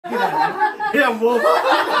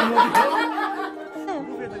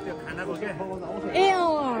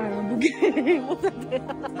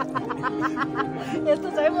यस्तो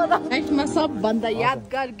चाहिँ म लाइफमा सबभन्दा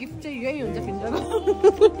यादगार गिफ्ट चाहिँ यही हुन्छ फिन्जोको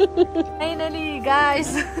finally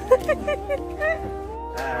guys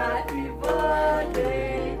happy birthday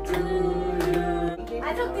to you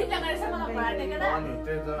आज दिनले गरेछ मलाई बर्थडे के दा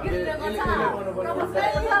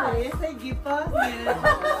यसै गिफ्ट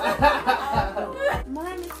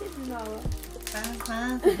मलाई मिस दिनु अब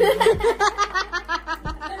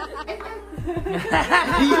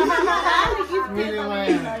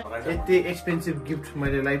यति एक्सपेन्सिभ गिफ्ट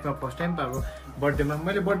मैले लाइफमा फर्स्ट टाइम पाएको बर्थडेमा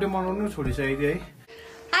मैले बर्थडे मनाउनु छोडिसकेको थिएँ है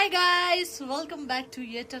high guys welcome back to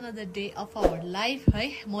yet another day of our life है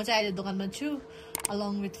म चाहिँ अहिले दोकानमा छु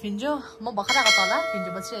अलङ विथ फिन्जो म भर्खर आएको तल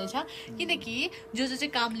फिन्जो बसिरहेछ किनकि जो चाहिँ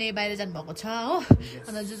कामले बाहिर जानुभएको छ हो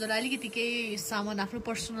अन्त जोलाई अलिकति केही सामान आफ्नो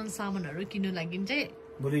पर्सनल सामानहरू किन्नु लागि चाहिँ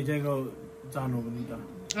भोलि जाइको जानु पनि त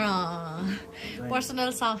पर्सनल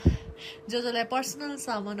जोलाई पर्सनल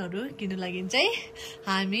सामानहरू किन्नु लागि चाहिँ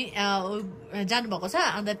हामी जानुभएको छ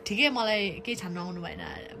अन्त ठिकै मलाई केही छान्न आउनु भएन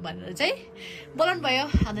भनेर चाहिँ बोलाउनु भयो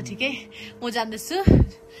अन्त ठिकै म जान्दैछु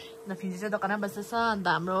अन्त फिन्जी चाहिँ दोकानमा बस्दैछ अन्त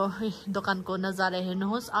हाम्रो दोकानको नजारा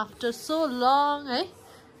हेर्नुहोस् आफ्टर सो लङ है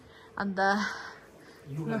अन्त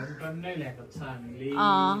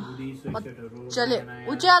मजाले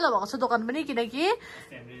उज्यालो भएको छ दोकान पनि किनकि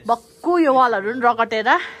भक्कु यो वालहरू पनि रगटेर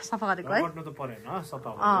सफा गरेको है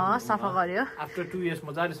सफा गर्यो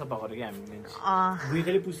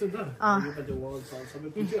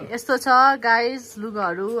यस्तो छ गाइज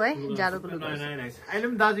लुगाहरू है जाडोको लुगा अहिले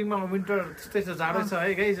पनि दार्जिलिङमा विन्टर त्यस्तै छ जाडो छ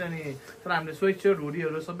है गाइज अनि तर हामीले स्वेटसर्ट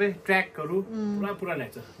हुडीहरू सबै ट्र्याकहरू पुरा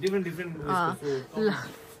ल्याएको छ डिफ्रेन्ट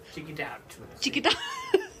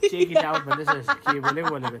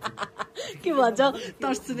के भन्छ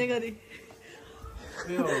तर्सुने गरी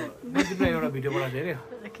एउटा भिडियो बनाएको थिएँ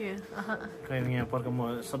अरे यहाँ पर्ख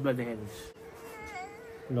म सबलाई देखाइदिन्छु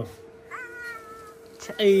ल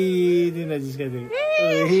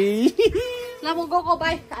ल म गएको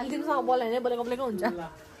बाई हालिदिनुसँग बोलायो भने बोलेको हुन्छ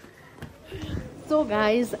सो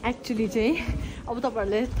गाइज एक्चुली चाहिँ अब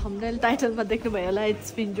तपाईँहरूले थम्बनेल टाइटलमा देख्नुभयो होला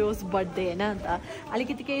इट्स फिन्जोस बर्थडे होइन अन्त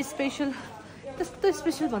अलिकति केही स्पेसल त्यस्तो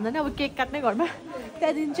स्पेसल भन्दा नि अब केक काट्ने घरमा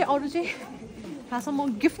त्यहाँदेखि चाहिँ अरू चाहिँ खासमा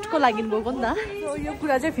म गिफ्टको लागि गएको नि त यो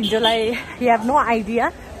कुरा चाहिँ फिन्जोलाई यु हेभ नो आइडिया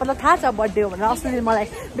मतलब थाहा छ बर्थडे हो भनेर अस्ति दिन मलाई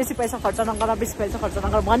बेसी पैसा खर्च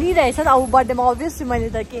नगर भनिरहेछ अब बर्थडेमा अभियसली मैले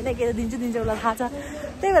त केही न केही दिन्छु उसलाई थाहा छ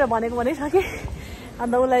त्यही भएर भनेको भनिसकेँ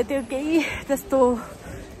अन्त उसलाई त्यो केही त्यस्तो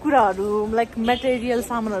कुराहरू लाइक मेटेरियल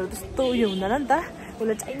सामानहरू त्यस्तो उयो हुँदैन नि त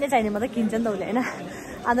उसले चाहिने मात्रै किन्छ नि त उसले होइन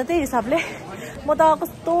अन्त त्यही हिसाबले म त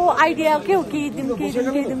कस्तो आइडिया के हो के दिउँ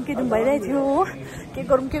भइरहेको थियो हो के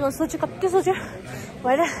गरौँ सोचेँ कति सोच्यो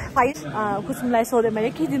भएर कुसुमलाई सोधेँ मैले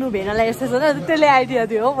के दिनु भेनालाई यस्तो छ त्यसले आइडिया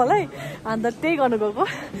दियो हो मलाई अन्त त्यही गर्नु गएको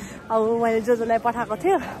अब मैले जोजोलाई पठाएको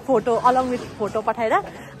थियो फोटो अलङ विथ फोटो पठाएर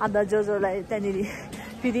अन्त जोजोलाई त्यहाँनिर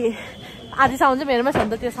फेरि आधी सामान चाहिँ मेरोमै छ नि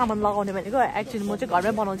त त्यो सामान लगाउने भनेको एक्चुअली म चाहिँ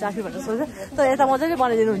घरमै बनाउँछु आफै भनेर सोच्छु तर यता मजाले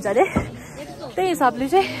बनाइदिनुहुन्छ अरे त्यही हिसाबले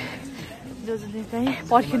चाहिँ जोजोले चाहिँ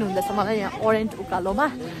पर्खिनु हुँदैछ मलाई यहाँ ओरेन्ज उकालोमा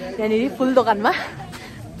त्यहाँनिर फुल दोकानमा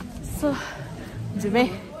सो जुमे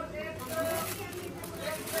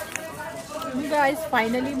गाइस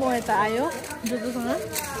फाइनली म यता आयो जोजोसँग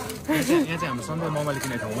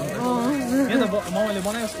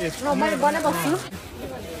मैले बनाइबस्छु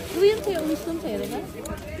उयो थियो उयसको पनि छ हेरेर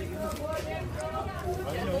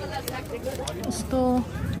यस्तो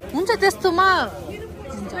हुन्छ त्यस्तोमा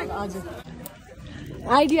हुन्छ हजुर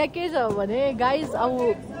आइडिया के छ भने गाइज अब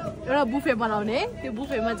एउटा बुफे बनाउने त्यो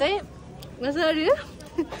बुफेमा चाहिँ यसरी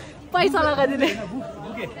पैसा लगाइदिने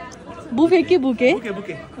बुफे के बुके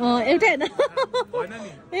एउटै होइन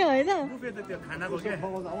ए होइन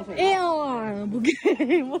ए बुके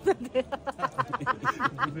म त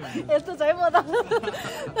यस्तो चाहिँ म त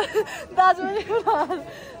दाजु पनि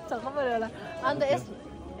छक्क पऱ्यो होला अन्त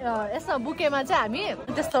यसमा बुकेमा चाहिँ हामी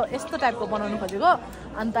यस्तो टाइपको बनाउनु खोजेको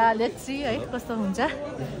अन्त लेट्स सी है कस्तो हुन्छ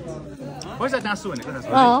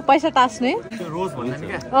पैसा टाँस्ने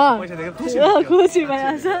खुसी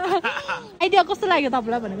भइहाल्छ आइडिया कस्तो लाग्यो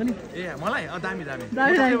तपाईँलाई भनेको नि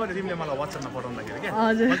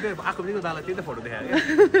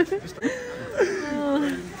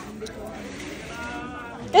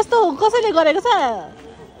यस्तो कसैले गरेको छ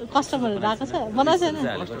कस्टमरहरू आएको छ बनाएको छैन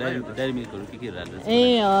ए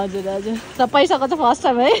हजुर हजुर पैसाको चाहिँ फर्स्ट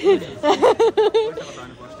टाइम है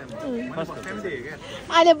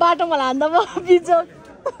अहिले बाटोमा लाँदा म बिजोक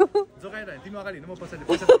जोगाइरहे तिमी अगाडि हिँड्नु म पछाडि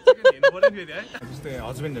पैसा हेर्नु पर्यो नि फेरि है जस्तै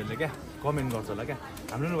हस्बेन्डहरूले क्या कमेन्ट गर्छ होला क्या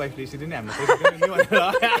हाम्रो नि वाइफले यसरी नै हामीलाई पैसा दिनु नि भनेर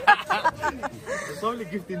सबैले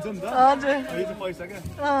गिफ्ट दिन्छ नि त हजुर यो चाहिँ पैसा क्या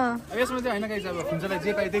अब यसमा चाहिँ होइन गाइस अब खुम्चालाई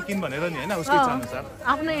जे पाए त्यही किन भनेर नि होइन उसको इच्छा अनुसार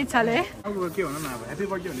आफ्नै इच्छाले अब के भन्नु न अब ह्याप्पी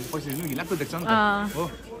बर्थडे भने पैसा दिनु हिलाक्दो देख्छ नि त हो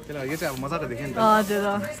त्यसलाई यो चाहिँ अब मजाले देख्यो नि त हजुर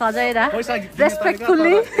सजाएर पैसा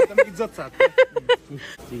रेस्पेक्टफुल्ली एकदम इज्जत साथ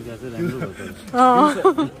सिङ्गा चाहिँ राम्रो भएको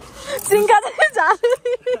सिङ्गा चाहिँ जाने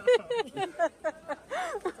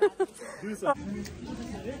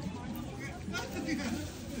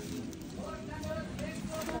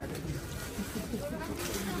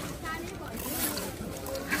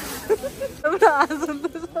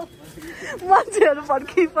मान्छेहरू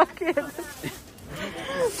फर्की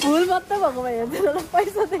फुल मात्रै भएको भए हेर्दैन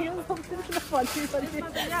पैसा देखेर फर्की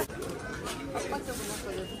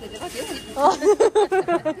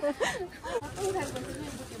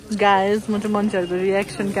गाइस म चाहिँ मान्छेहरूको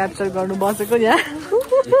रियाक्सन क्याप्चर गर्नु बसेको यहाँ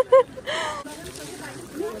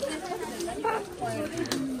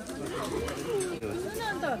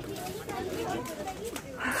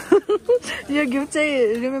यो गिफ्ट चाहिँ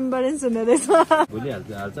रिमेम्बरेन्स हुने रहेछ भोलि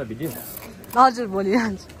हाल्छ भिडियो हजुर भोलि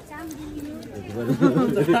हाल्छ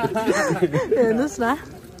हेर्नुहोस् न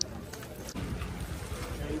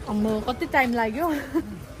म कति टाइम लाग्यो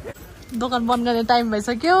दोकान बन्द गर्ने टाइम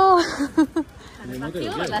भइसक्यो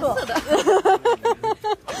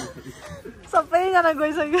सबैजना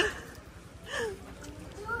गइसक्यो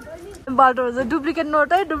बाटोमा चाहिँ डुप्लिकेट नोट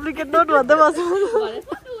है डुप्लिकेट नोट भन्दै बस्नु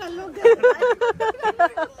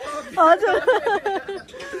हजुर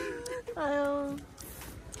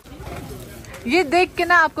ये देख के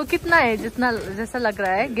ना आपको कितना है जितना जैसा लग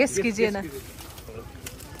रहा है गेस कीजिए ना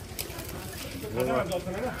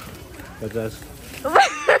 50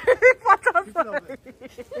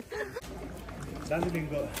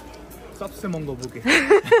 दार्जिलिङको सबसे महँगो बुके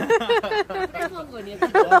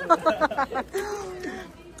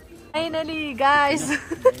फाइनली गाइस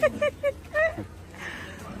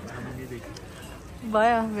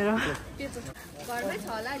भयो मेरो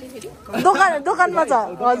दोकानमा छ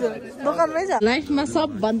हजुर दोकानमै छ लाइफमा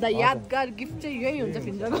सबभन्दा यादगार गिफ्ट चाहिँ यही हुन्छ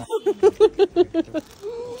फिन्जरको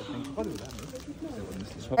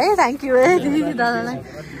ए थ्याङ्क यू है दिदी दादालाई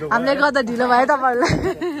हामीले गर्दा ढिलो भयो तपाईँहरूलाई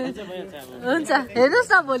हुन्छ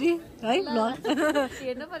हेर्नुहोस् न भोलि है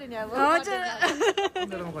हेर्नु पर्यो नि अब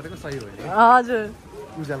हजुर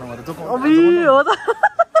हो त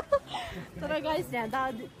तर गाइस यहाँ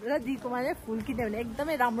दादी र दिदीकोमा चाहिँ फुल किन्यो भने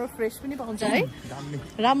एकदमै राम्रो फ्रेस पनि पाउँछ है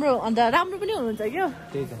राम्रो अन्त राम्रो पनि हुनुहुन्छ क्या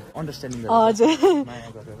हजुर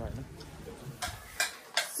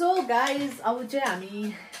सो गाइस अब चाहिँ हामी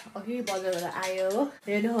अघि बजारबाट आयो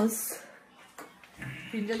हेर्नुहोस्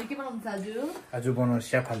फिन्जरले के बनाउँछ आज बनाउनु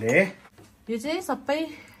स्याफाले यो चाहिँ सबै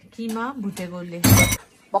किमा भुटेकोले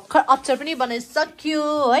भर्खर अचार पनि बनाइसक्यो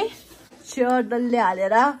है चियर डल्ले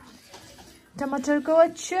हालेर टमाटरको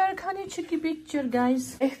अचार खाने छु कि picture guys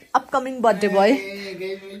upcoming birthday boy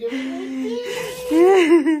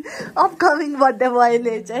upcoming birthday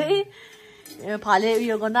बोयले चाहिँ फाले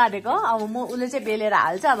उयो गर्न आँटेको अब म उसले चाहिँ बेलेर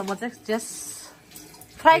हाल्छ अब म चाहिँ जस्ट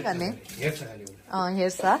फ्राई गर्ने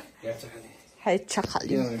हेर्छ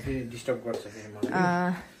खालि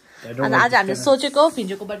अन्त आज हामीले सोचेको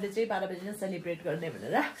फिन्जोको बर्थडे चाहिँ 12 बजी सेलिब्रेट गर्ने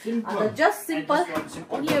भनेर अन्त जस्ट सिम्पल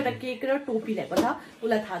ओन्ली एउटा केक र टोपी ल्याएको छ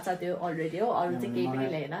उसलाई थाहा छ त्यो अलरेडी हो अरू चाहिँ केही पनि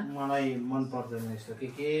ल्याएन मलाई मन पर्दैन यस्तो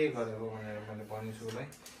के गरेको भनेर मैले भनिछु उसलाई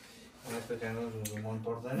यस्तो च्यानलहरु मन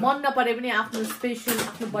पर्दैन मन नपरे पनि आफ्नो स्पेशल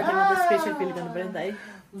आफ्नो बर्थडेमा त स्पेशल फिल गर्नु पर्यो नि त है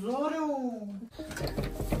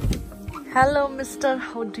hello mister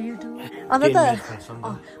how do you do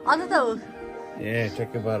अन्त त Yeah,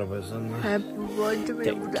 check your bottle, but something. Happy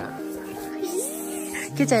birthday, Buda.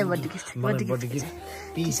 के चाहियो birthday gift?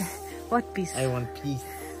 Peace. What peace? I want peace.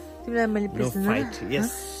 तिमीलाई मैले No fight. Yes,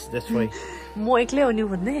 that's why. म एक्लै हो नि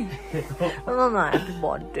भन्ने? No, happy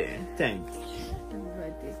birthday. Thanks.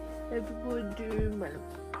 Happy birthday, man.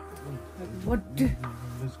 Happy birthday.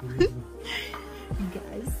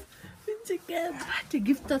 Guys, it's a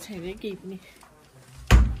gift त छैन केही पनि.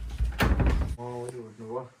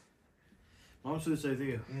 I'm so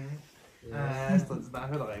excited. यस्तो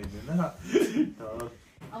दाखै लगाइदिनु न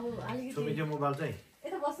अब अलिकति छोमीको मोबाइल चाहिँ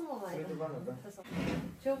यता बस्नु म भाइ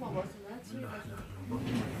छेउमा बस्नु न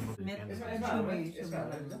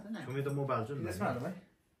छोमी त मोबाइल छु नि यसमा हाल्नु भाइ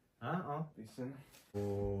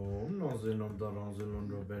Om Nazilam Daranzilam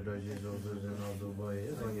Robeda Jesus Zenazo Baye,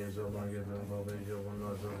 Sangezo Mageta, Babejo,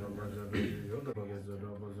 Nazo, Yoga Bagezo,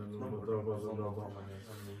 Bazan,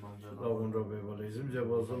 Lavon Robevalism,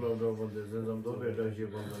 Jabazol of Robazism, Dobeda,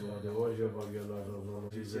 Jibazan, the Washer Bagela,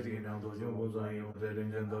 sitting down to Jumbo, the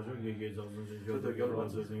Rinjandajo, Giggs of the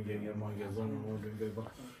Galvas in Gay Magazon,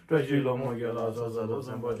 Tragilo Mogela, Zazados,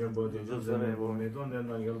 and Bajan Body, Joseph, Medon, and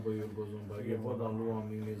Nagal Boy Bozon, Bagay, Luam,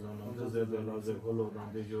 Mizan, the Lazo.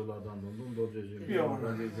 Dans Jola dans le monde de Jésus.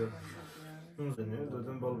 Nous sommes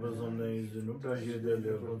dans Balbazon et nous trajet de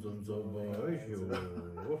l'Europe dans Zoba.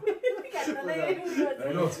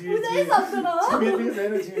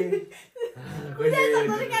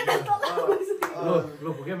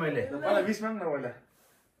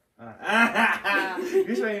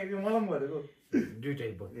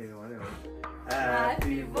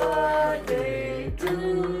 Happy birthday to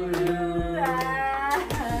you.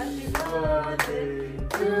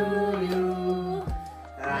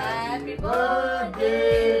 Happy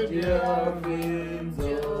birthday, dear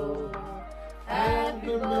Vinzo.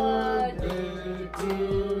 Happy birthday to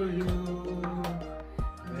you.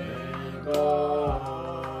 May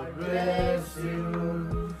God bless you.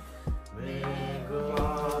 May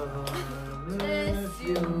God bless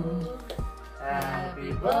you. Happy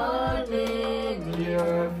birthday,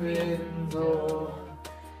 dear Vinzo.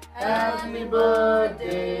 Happy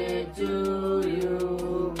birthday to you.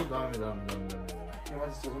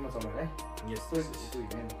 Yes.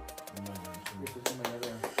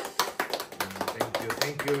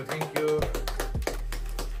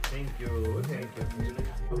 Thank you.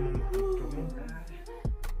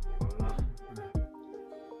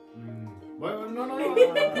 Well, no.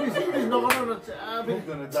 Please, no. I'm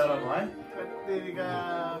gonna die, right?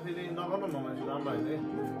 Feeling no,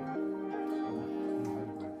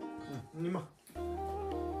 Nima.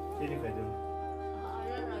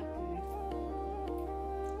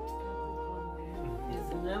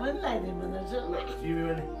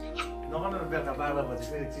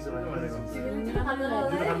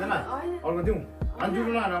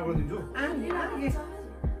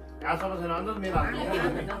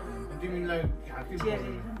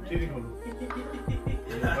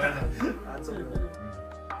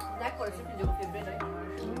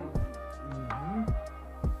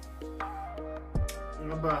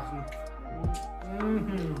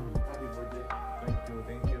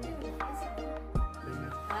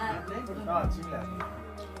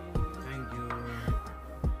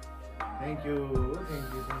 Thank you.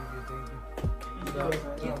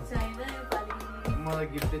 मलाई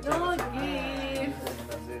gift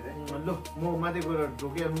लो म माथि गएर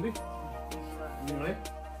ढोकिहाल्नु कि है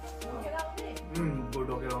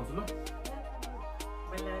ढोकेर आउँछु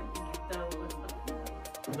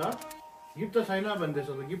ल gift त छैन भन्दैछ त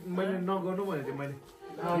गिफ्ट मैले नगर्नु भनेको थिएँ मैले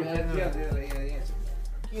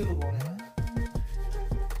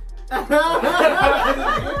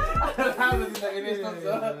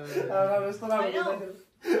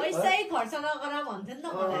पैसै खर्च नगर भन्थे नि त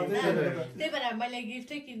मलाई हैन त्यही भएर मैले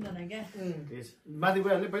गिफ्टै किन्दैन क्या माथि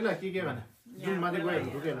गइहाल्ने पहिला के भने जुन माथि गइहाल्नु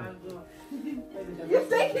ढोकेर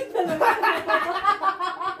गिफ्टै किन्दैन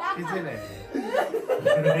के चाहिँ नि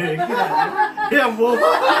ए मो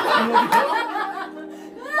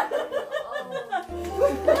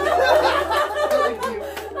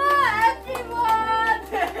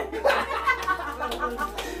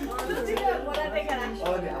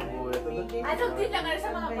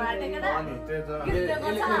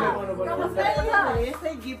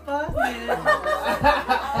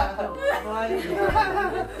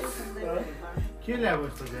के ल्याएको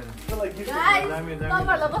यस्तो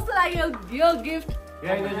कस्तो लाग्यो यो गिफ्ट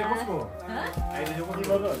कसको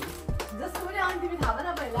जस्तो पनि अन्तिमी थाहा भएन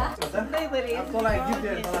पहिला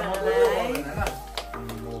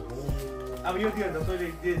अब यो दियो त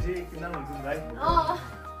तैँले जे किन्दा पनि हुन्छ नि भाइ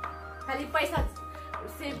खालि पैसा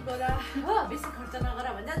सेभ गर हो बेसी खर्च नगर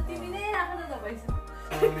भन्छ तिमी नै राख न त पैसा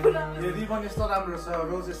यो रिबन यस्तो राम्रो छ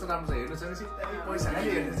रोज यस्तो राम्रो छ हेर्नु छैन सिधै पैसा खालि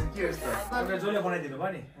हेर्नु छ के यस्तो तपाईले जसले बनाइदिनु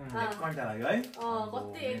भयो नि 1 घण्टा लाग्यो है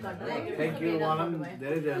कति 1 घण्टा लाग्यो थ्यांक यू वालम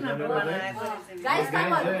धेरै धन्यवाद गाइस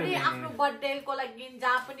तपाईहरु पनि आफ्नो बर्थडे को लागि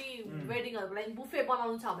जहाँ पनि वेडिङहरुको लागि बुफे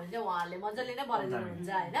बनाउनु छ भने चाहिँ उहाँहरुले मज्जाले नै बनाइदिनु हुन्छ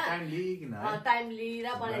हैन टाइम लिएर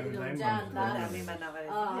बनाइदिनु हुन्छ अन्त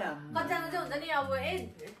कतिजना चाहिँ हुन्छ नि अब ए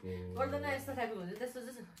गर्दैन यस्तो टाइपको हुन्छ त्यस्तो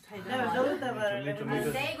चाहिँ छैन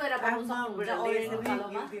त्यही गएर बनाउन सक्नुहुन्छ ओरेन्ज यो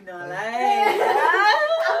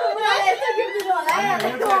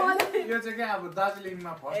चाहिँ के अब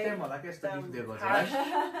दार्जिलिङमा फर्स्ट टाइम होला के यस्तो गिफ्ट दिएको छ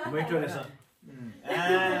मिठो रहेछ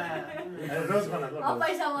रोज बनाएको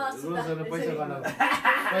पैसा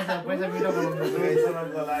मिठो बनाउनु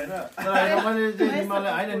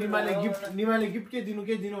निमाले गिफ्ट के दिनु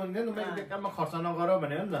भन्दैन मैले काममा खर्च नगर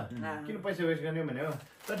भन्यो नि त किन पैसा वेस्ट गर्ने भन्यो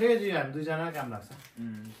तर ठिकै छ हामी दुईजना काम लाग्छ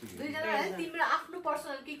तिम्रो आफ्नो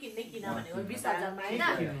पर्सनल के किन्ने किन भनेको 20,000 मा हैन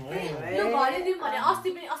यो घरि दिम भने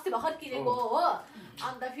अस्ति भर्खर किनेको हो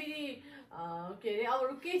अन्त फेरि के रे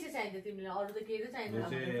अरु के चाहिन्छ तिमीलाई अरु त केही त चाहिदैन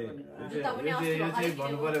जुत्ता पनि अस्ति भर्खर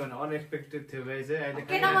भन्नु पर्यो भने अनएक्सपेक्टेड थियो गाइस अहिले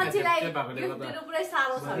केटा मान्छेलाई दिनु पुरै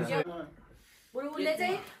साह्रो छ के बरु उसले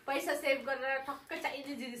चाहिँ पैसा सेभ गरेर ठक्कै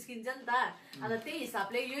चाहिने जिनिस किन्छ नि त अन्त त्यही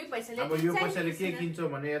हिसाबले यही पैसाले अब यो पैसाले के किन्छौ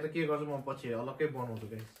भने या त के गर्छु म पछि अलग्गै बनाउँछु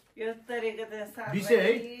गाइस यो तरिका त विषय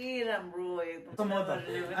है राम्रो एकदम म त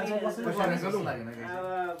आज पैसा गरौँ लागेन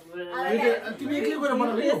तिमी एक्लै गएर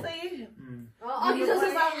बनाउने हो अघि जस्तो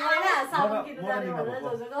साबुन किन्नु जाने भनेर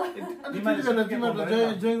सोचेको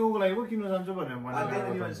जयको लागि पो किन्न जान्छु भनेर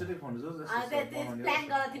प्लान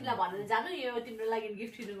गरेर तिमीलाई भनेर जानु यो तिम्रो लागि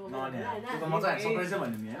गिफ्ट किन्नुको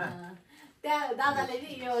त्यहाँ दादाले नि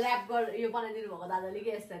यो ऱ्याप यो बनाइदिनु भएको दादाले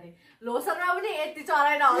के यस्तरी लोसनमा पनि यति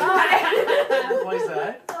चराएन होला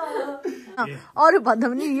अरू भन्दा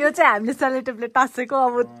पनि यो चाहिँ हामीले सेलेटिभले टाँसेको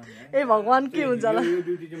अब ए भगवान् के हुन्छ होला यो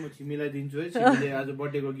ड्युटी चाहिँ म छिमीलाई दिन्छु है छिमीले आज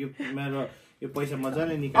बर्थडेको गिफ्ट मेरो यो पैसा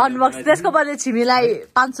मजाले निकाल्नु अनबक्स त्यसको बदले छिमीलाई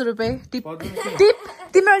 500 रुपैयाँ टिप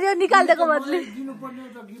तिम्रो यो निकाल्दिएको बदले दिनुपर्ने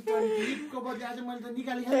त गिफ्टको बदले आज मैले त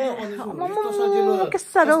निकालिहाल्छु के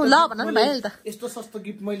साह्रो ल भन न भइहाल्यो त यस्तो सस्तो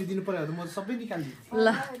गिफ्ट मैले दिनु पर्यो भने म सबै निकाल्दिन्छु ल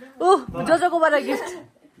जोजोकोबाट गिफ्ट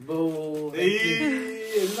ल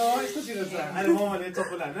यस्तो सिरियस छ अरे म भने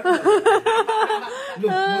चप्पल हान्न ल म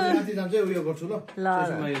राति जान्छु उयो गर्छु ल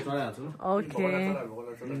त्यसमा यो चढाइहाल्छु ल ओके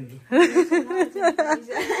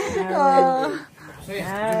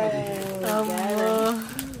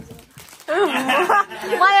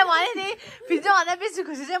मैले भने नि भिडियो भन्दा बेसी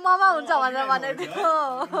खुसी चाहिँ ममा हुन्छ भनेर भनेको थियो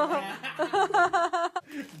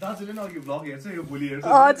दाजुले नि अघि भ्लग हेर्छ यो भोलि हेर्छ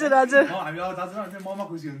हजुर हजुर हामी अब दाजुलाई भन्छ ममा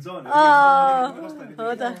खुसी हुन्छ भनेर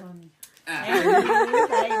हो त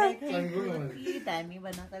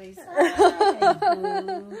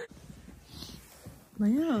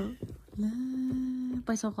भयो ल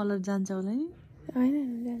पैसा कलर जान्छ होला नि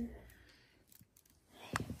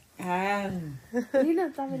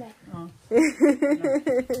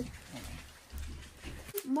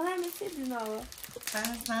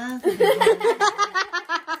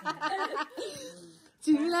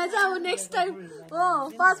छिमीलाई चाहिँ अब नेक्स्ट टाइम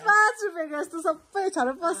 5-5 रुपियाँको यस्तो सबै छर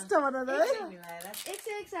पस्ट भनेर है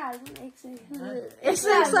 100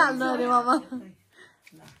 हाल्नु अरे मामा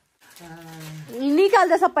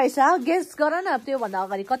निकाल्दैछ पैसा गेस गर न त्योभन्दा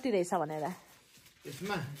अगाडि कति रहेछ भनेर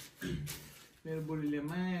यसमा मेरो बुढीले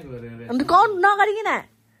माया गरेर अन्त काउन्ट नगरिकिन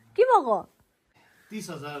के भएको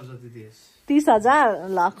 30,000 जति दिएस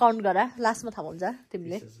 30,000 ल काउन्ट गर लास्टमा थाहा हुन्छ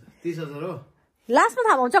तिमीले 30,000 हो लास्टमा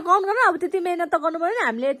थाहा हुन्छ काउन्ट गर अब त्यति मेहनत त गर्नु पर्यो नि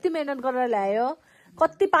हामीले यति मेहनत गरेर ल्यायो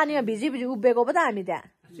कति पानीमा भिजी उभिएको पो त हामी त्यहाँ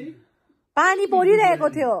पानी परिरहेको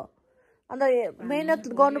थियो अन्त मेहनत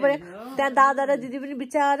गर्नु पर्यो त्यहाँ दादा र दिदी पनि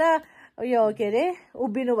बिचारा यो के अरे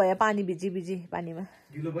उभिनु भयो पानी भिजी पानीमा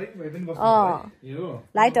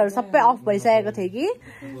लाइटहरू सबै अफ भइसकेको थियो कि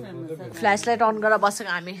फ्ल्यास लाइट अन गरेर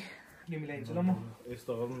बसेको हामी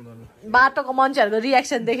बाटोको मान्छेहरूको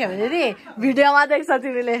रियाक्सन देख्यो भने नि भिडियोमा देख्छ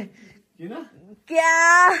तिमीले क्या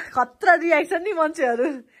खतरा रियाक्सन नि मान्छेहरू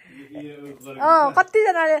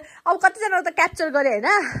कतिजनाले अब कतिजनाको त क्याप्चर गरे होइन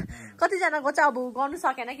कतिजनाको चाहिँ अब गर्नु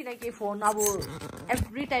सकेन किनकि फोन अब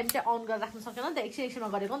एभ्री टाइम चाहिँ अन गरेर राख्नु सकेन नि त एकछिनमा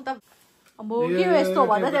गरेको नि त अब के हो यस्तो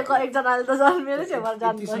भन्दा थियो एकजनाले त झन् मेरो छेउमा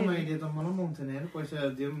जान्छ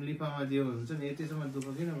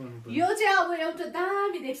यो चाहिँ अब एउटा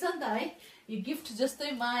दामी देख्छ नि त है यो गिफ्ट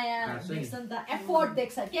जस्तै माया देख्छ नि त एफोर्ट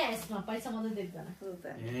देख्छ क्या यसमा पैसा मात्रै देख्दैन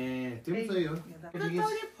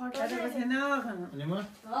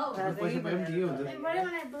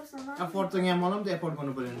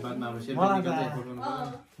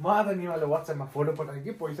मलाई त निमाले व्हाट्सएपमा फोटो पठायो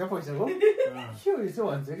कि पैसाको के यसो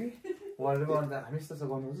भन्छ कि उहाँले अन्त हामी यस्तो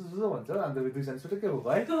गर्नुहुन्छ जस्तो भन्छ अन्त दुईजना छुट्टै हो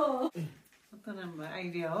है राम्रो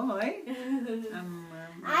आइडिया हो है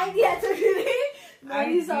आइडिया चाहिँ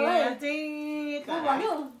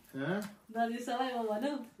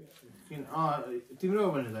तिम्रो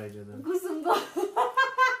भने आइडिया त कुसुमको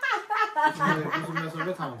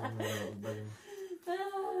सबै थाहा हुन्छ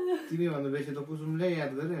तिमी भन्दा बेसी त कुसुमले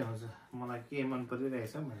याद गरिरहन्छ मलाई के मन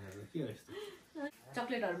परिरहेछ भनेर के हो यस्तो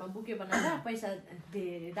चक्लेटहरुमा बुके बनाएर पैसा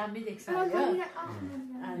धेरै दामी देख्छ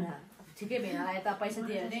ठिकै भएन यता पैसा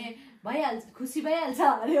दियो भने भइहाल्छ खुसी भइहाल्छ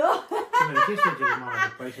अरे हो तिमीले के सोचेको मलाई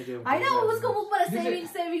पैसा दियो होइन उसको मुखबाट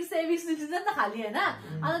सेभिङ्स निस्किन्छ नि त खालि होइन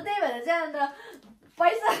अन्त त्यही भएर चाहिँ अन्त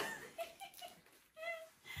पैसा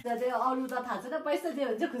चाहिँ अरू त थाहा छैन पैसा दियो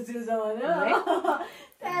भने चाहिँ खुसी हुन्छ भनेर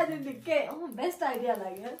त्यहाँदेखि ठिकै बेस्ट आइडिया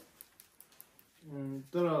लाग्यो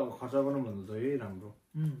तर खर्च गर्नुभन्दा त यही राम्रो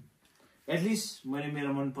एटलिस्ट मैले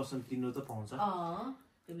मेरो मनपसन्द किन्नु त पाउँछ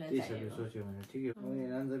त्यसरी सोच्यो भने ठिकै हो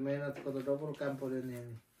अन्त मेहनतको त डबल काम पर्यो नि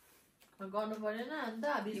गर्नु परेन अन्त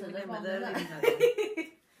 20,000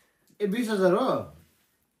 ए 20,000 हो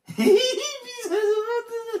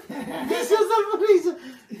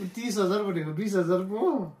 30,000 भनेको 20,000 पो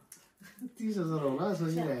 30,000 होला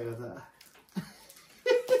सोचिरहेको त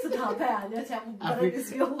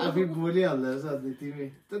आफै बोलिहाल्दो रहेछ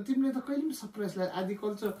अन्त तिमीले त कहिले पनि सरप्राइजलाई आदि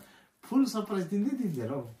कल्चर फुल सरप्राइज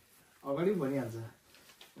दिँदैनौ अगाडि भनिहाल्छ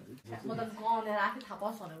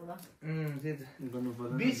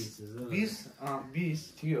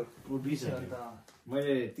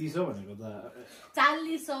मैले 30 भनेको त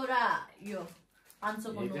 40 र यो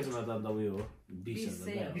 500 को नोट त्यसमा त अन्त उयो हो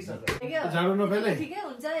 20,000 झाडु नफेले ठिकै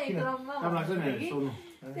हुन्छ एक रङमा काम लाग्छ नि सोनु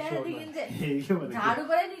त्यहाँदेखि चाहिँ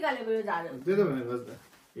झाडुबाटै निकालेको यो झाडु त्यो त भनेको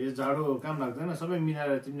यो झाडु काम लाग्दैन सबै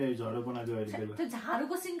मिलाएर तिमीले झाडु बनाइदियो अहिले त्यो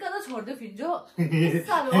झाडुको सिङ्क त छोड्दै फिन्जो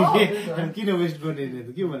किन वेस्ट गर्ने त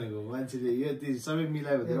के भनेको मान्छेले यो सबै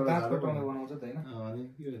मिलायो भने एउटा झाडु बनाउँछ त हैन अनि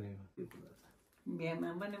के भनेको बिहामा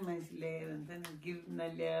पनि मान्छेले हुन्छ नि गिफ्ट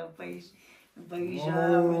नल्या पैसा भने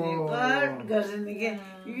कट गर्छ नि के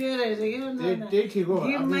यो रहेछ के त्यही ठिक हो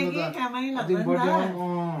गिफ्टमा के कामै लाग्दैन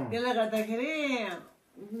त्यसले गर्दाखेरि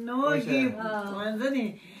नो गिफ्ट भन्छ नि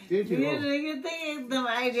यो त एकदम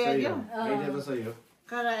आइडिया क्या आइडिया त सही हो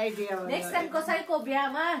कर आइडिया नेक्स्ट टाइम कसैको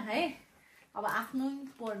बिहामा है अब आफ्नो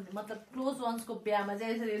मतलब क्लोज वन्सको बिहामा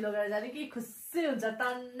चाहिँ यसरी लगेर जाने कि खुसी हुन्छ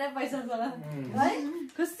टन्नै पैसा है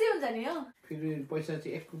खुसी हुन्छ नि हो फेरि पैसा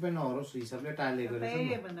चाहिँ 1 रुपैयाँ नहोस् हिसाबले टालेको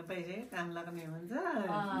रहेछ भन्दा पैसा काम लाग्ने हुन्छ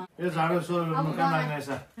यो झाडु सोल्नु काम लाग्ने रहेछ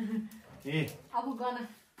ए अब गर्न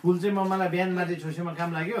फुल चाहिँ मलाई बिहान माथि छोसेमा काम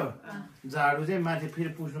लाग्यो झाडु चाहिँ माथि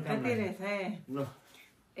फेरि पुस्नु काम लाग्यो ल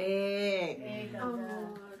 1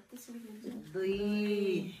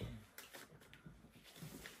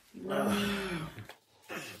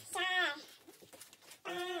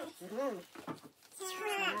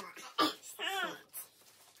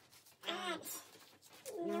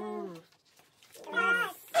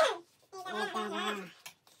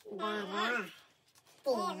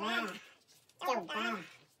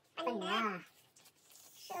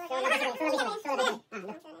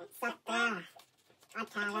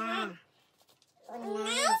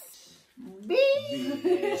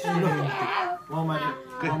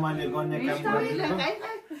 2 मैले गर्ने काम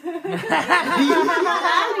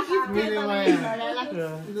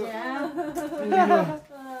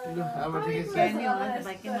अब ठिकै छ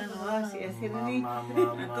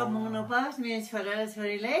कमाउनु पास मेरो छोरा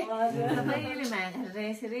छोरीलाई सबैले माया गरेर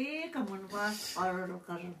यसरी कमाउनु पास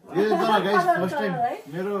यो त गाइस फर्स्ट टाइम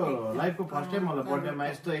मेरो लाइफको फर्स्ट टाइम मलाई बर्थडेमा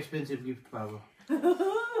यस्तो एक्सपेन्सिभ गिफ्ट पाएको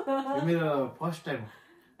यो मेरो first time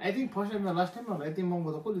I think first time last time होला यति महँगो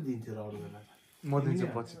त कसले दिन्थ्यो र अरू बेला म दिन्छु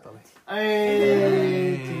पछि तलाई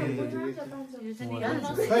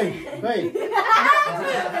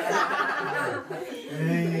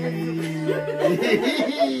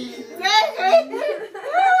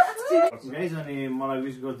गाइस अनि मलाई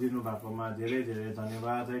विश गरिदिनु भएकोमा धेरै धेरै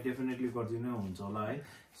धन्यवाद है डेफिनेटली गरिदिनु हुन्छ होला है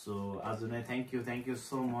सो आज नै थ्याङ्क यू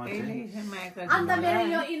सो मच अन्त मेरो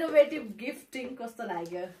यो इनोभेटिभ गिफ्टिङ कस्तो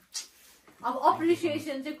लाग्यो अब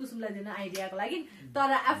अप्रिसिएसन चाहिँ कुसुमलाई दिन आइडियाको लागि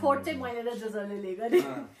तर एफोर्ट चाहिँ मैले र जोजोले गरेँ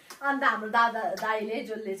अन्त हाम्रो दाइले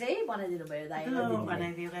जसले चाहिँ बनाइदिनु भयो दाइले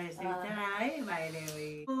बनाइदियो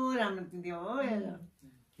राम्रो हो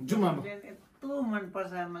यस्तो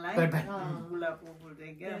मनपर्छ मलाई गुलाबको फुल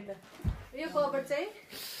चाहिँ क्या यो कभर चाहिँ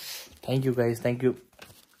thank you guys thank you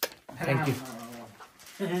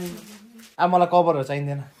अब मलाई कभरहरू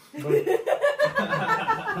चाहिँदैन फुल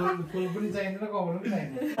पनि चाहिँदैन कभर पनि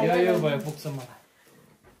चाहिँदैन यो भयो पुग्छ मलाई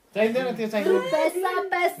चाहिँदैन त्यो चाहिँदैन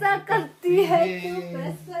पैसा करती है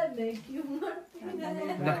पैसा नहीं क्यों मरती है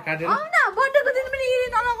न बर्थडेको दिन पनि यही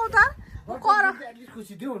नलगाउ त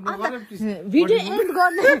खुसी थियो भिडियो एन्ड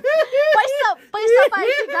गर्ने पैसा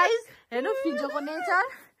पाएँ गाइस हेर्नु फिजोको नेचर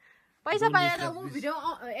पैसा पाएर म भिडियो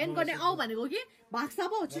एन्ड गर्ने आऊ भनेको कि भाग्छ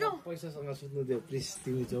पो छिटो पैसासँग सुत्नु दियो प्लिज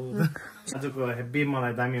तिमी जाऊ आजको हेभी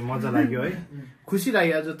मलाई दामी मजा लाग्यो है खुसी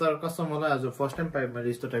लाग्यो आज तर कस्टमरलाई आज फर्स्ट टाइम पाएँ मैले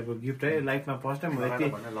यस्तो टाइपको गिफ्ट है लाइफमा फर्स्ट टाइम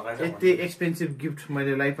यति एक्सपेन्सिभ गिफ्ट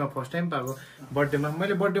मैले लाइफमा फर्स्ट टाइम पाएको बर्थडेमा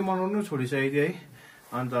मैले बर्थडे मनाउनु छोडिसकेको थिएँ है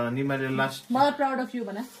अन्त अनि मैले लास्ट मलाई प्राउड अफ यु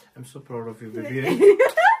भने I'm so proud of you baby है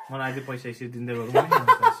मलाई अहिले पैसा यसरी दिँदै गरौँ है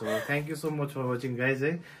so thank you so much for watching guys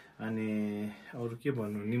है अनि अरू के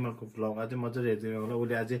भन्नु निमाको भ्लग अझै मजाले हेरिदिनु होला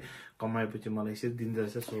उसले अझै कमाएपछि मलाई यसरी दिँदो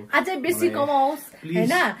रहेछ सो अझै बेसी कमाओस्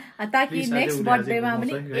हैन ताकि नेक्स्ट बर्थडेमा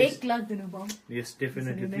पनि 1 लाख दिनु पाऊ यस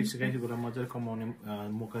डेफिनेटली प्लिज गाइस कुरा मजाले कमाउने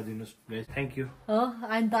मौका दिनुस् गाइस थ्यांक यू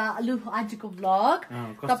अनि त लु आजको भ्लग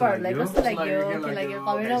तपाईहरुलाई कस्तो लाग्यो के लाग्यो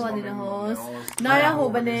कमेन्टमा भनिदिनुहोस् नयाँ हो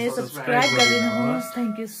भने सब्स्क्राइब गरिदिनुहोस्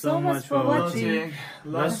thank you so much for watching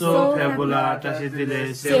लसो fabula टासिदिले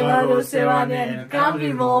सेवारो सेवाने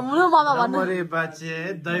कामी मोमु मामा भन्नु मरे बाचे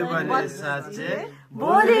दैवले साचे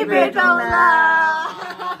भोलि भेटौँला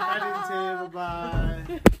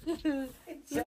बाई